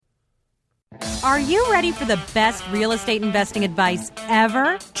Are you ready for the best real estate investing advice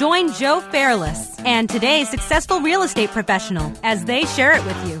ever? Join Joe Fairless and today's successful real estate professional as they share it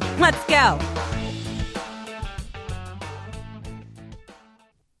with you. Let's go.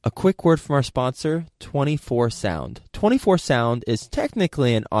 A quick word from our sponsor, 24 Sound. 24 Sound is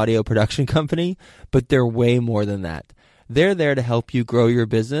technically an audio production company, but they're way more than that. They're there to help you grow your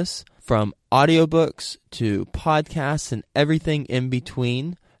business from audiobooks to podcasts and everything in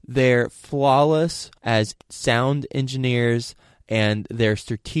between. They're flawless as sound engineers, and they're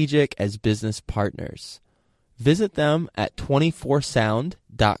strategic as business partners. Visit them at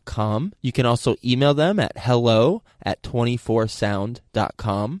 24sound.com. You can also email them at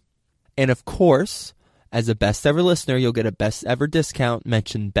hello@24sound.com. And of course, as a best ever listener, you'll get a best ever discount.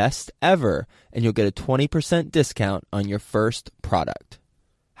 Mention best ever, and you'll get a 20% discount on your first product.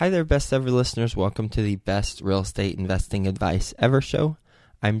 Hi there, best ever listeners. Welcome to the Best Real Estate Investing Advice Ever show.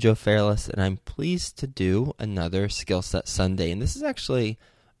 I'm Joe Fairless, and I'm pleased to do another Skill Set Sunday. And this is actually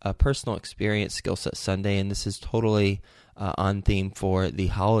a personal experience Skill Set Sunday, and this is totally on theme for the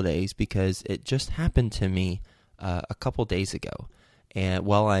holidays because it just happened to me a couple days ago, and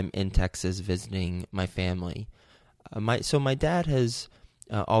while I'm in Texas visiting my family. My dad has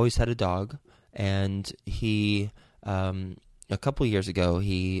always had a dog, and he a couple years ago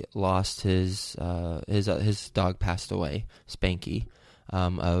he lost his dog passed away, Spanky.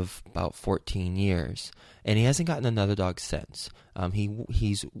 Of about 14 years, and he hasn't gotten another dog since.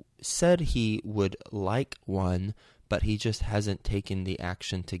 He's said he would like one, but he just hasn't taken the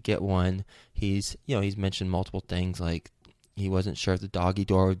action to get one. He's mentioned multiple things, like he wasn't sure if the doggy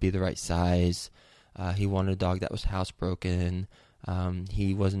door would be the right size. He wanted a dog that was housebroken.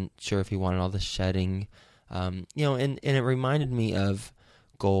 He wasn't sure if he wanted all the shedding. And it reminded me of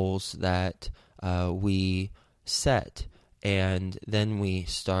goals that we set. And then we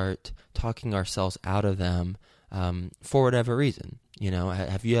start talking ourselves out of them for whatever reason.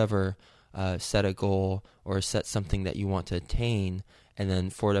 Have you ever set a goal or set something that you want to attain, and then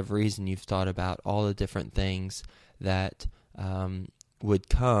for whatever reason you've thought about all the different things that would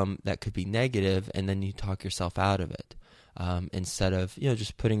come that could be negative, and then you talk yourself out of it instead of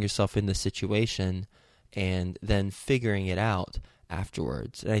just putting yourself in the situation and then figuring it out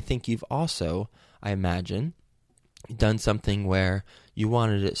afterwards. And I think you've also, I imagine, done something where you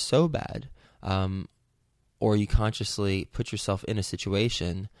wanted it so bad, or you consciously put yourself in a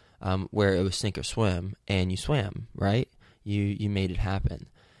situation where it was sink or swim, and you swam, right? You made it happen.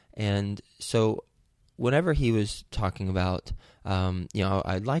 And so whenever he was talking about,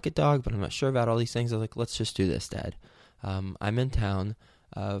 I'd like a dog, but I'm not sure about all these things, I was like, let's just do this, Dad. I'm in town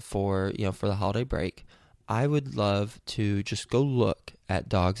for the holiday break. I would love to just go look at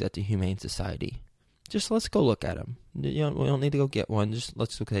dogs at the Humane Society. Just let's go look at them. We don't need to go get one. Just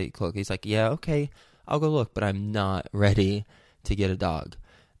let's take a look. He's like, yeah, okay, I'll go look, but I'm not ready to get a dog.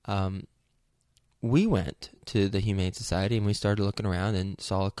 We went to the Humane Society, and we started looking around and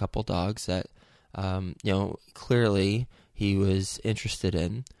saw a couple dogs that, clearly he was interested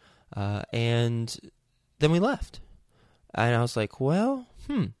in. And then we left. And I was like, well,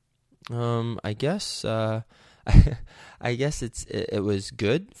 I guess... I guess it was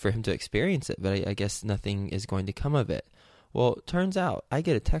good for him to experience it, but I guess nothing is going to come of it. Well, it turns out I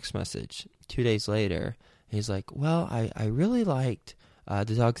get a text message 2 days later. He's like, well, I really liked,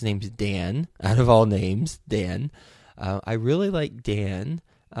 the dog's name's Dan, out of all names, Dan. I really like Dan.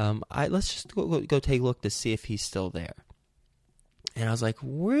 Let's just go take a look to see if he's still there. And I was like,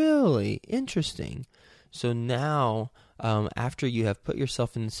 really? Interesting. So now, after you have put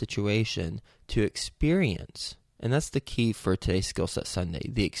yourself in the situation to experience, and that's the key for today's Skill Set Sunday,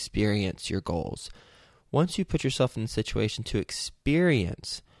 the experience your goals. Once you put yourself in the situation to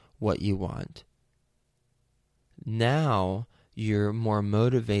experience what you want, now you're more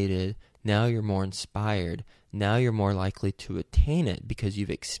motivated, now you're more inspired, now you're more likely to attain it because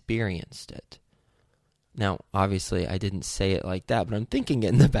you've experienced it. Now, obviously, I didn't say it like that, but I'm thinking it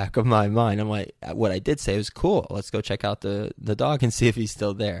in the back of my mind. I'm like, what I did say was, cool, let's go check out the dog and see if he's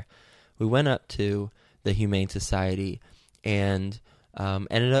still there. We went up to the Humane Society and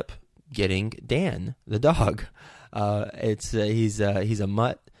ended up getting Dan, the dog. He's a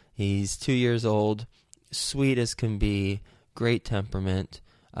mutt. He's 2 years old, sweet as can be, great temperament,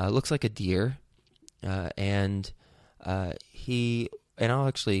 looks like a deer, and I'll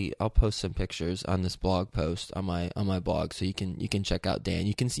post some pictures on this blog post on my blog, so you can check out Dan.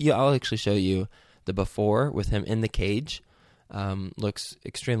 You can see. I'll actually show you the before with him in the cage, looks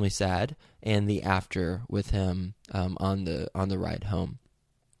extremely sad, and the after with him on the ride home.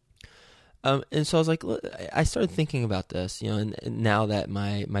 And so I was like, I started thinking about this, and now that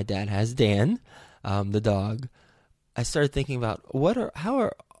my dad has Dan, the dog, I started thinking about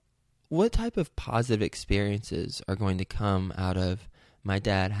what type of positive experiences are going to come out of my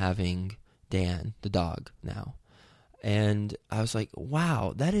dad having Dan, the dog, now. And I was like,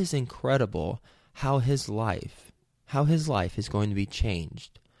 wow, that is incredible how his life is going to be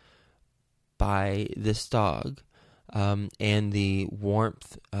changed by this dog. And the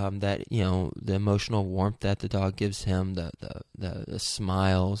warmth that the emotional warmth that the dog gives him, the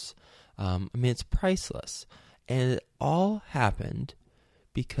smiles. It's priceless, and it all happened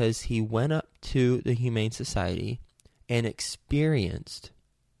because he went up to the Humane Society and experienced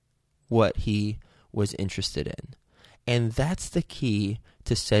what he was interested in, and that's the key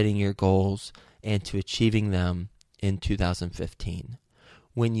to setting your goals and to achieving them in 2015.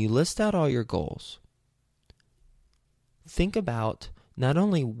 When you list out all your goals, think about not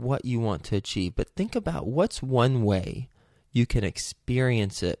only what you want to achieve, but think about what's one way you can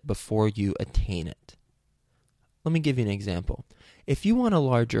experience it before you attain it. Let me give you an example. If you want a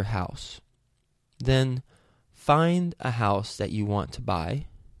larger house, then find a house that you want to buy,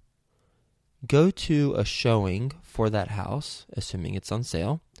 go to a showing for that house, assuming it's on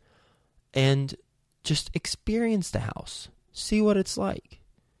sale, and just experience the house. See what it's like.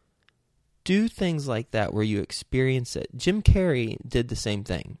 Do things like that where you experience it. Jim Carrey did the same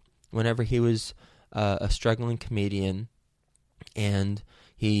thing. Whenever he was a struggling comedian and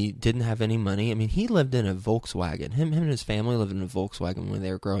he didn't have any money, he lived in a Volkswagen. Him and his family lived in a Volkswagen when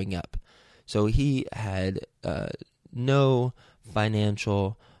they were growing up. So he had no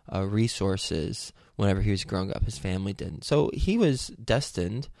financial resources whenever he was growing up. His family didn't. So he was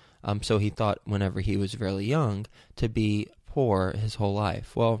destined, so he thought whenever he was really young, to be poor his whole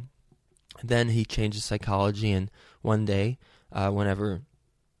life. Well, then he changed his psychology, and one day, whenever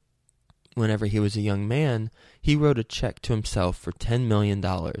he was a young man, he wrote a check to himself for $10 million,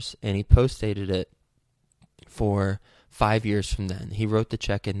 and he post-dated it for 5 years from then. He wrote the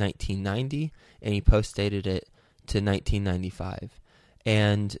check in 1990, and he post-dated it to 1995.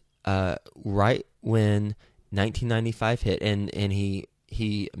 And right when 1995 hit, and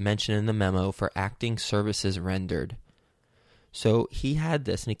he mentioned in the memo for acting services rendered. So he had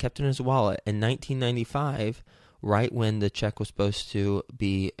this, and he kept it in his wallet. In 1995, right when the check was supposed to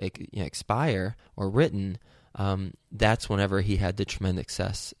be expire or written, that's whenever he had the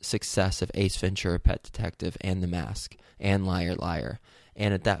tremendous success of Ace Ventura, Pet Detective, and The Mask, and Liar Liar.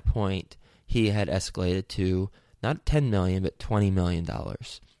 And at that point, he had escalated to not $10 million, but $20 million.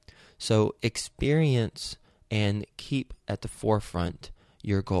 So experience and keep at the forefront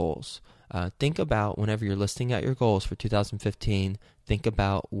your goals. Think about, whenever you're listing out your goals for 2015, think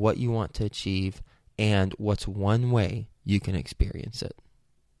about what you want to achieve and what's one way you can experience it.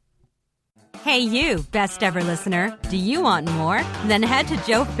 Hey you, best ever listener. Do you want more? Then head to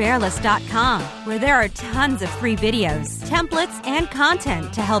joefairless.com, where there are tons of free videos, templates, and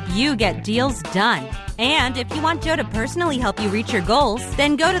content to help you get deals done. And if you want Joe to personally help you reach your goals,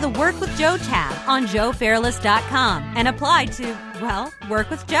 then go to the Work with Joe tab on joefairless.com and apply to, work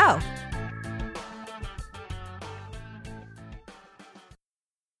with Joe.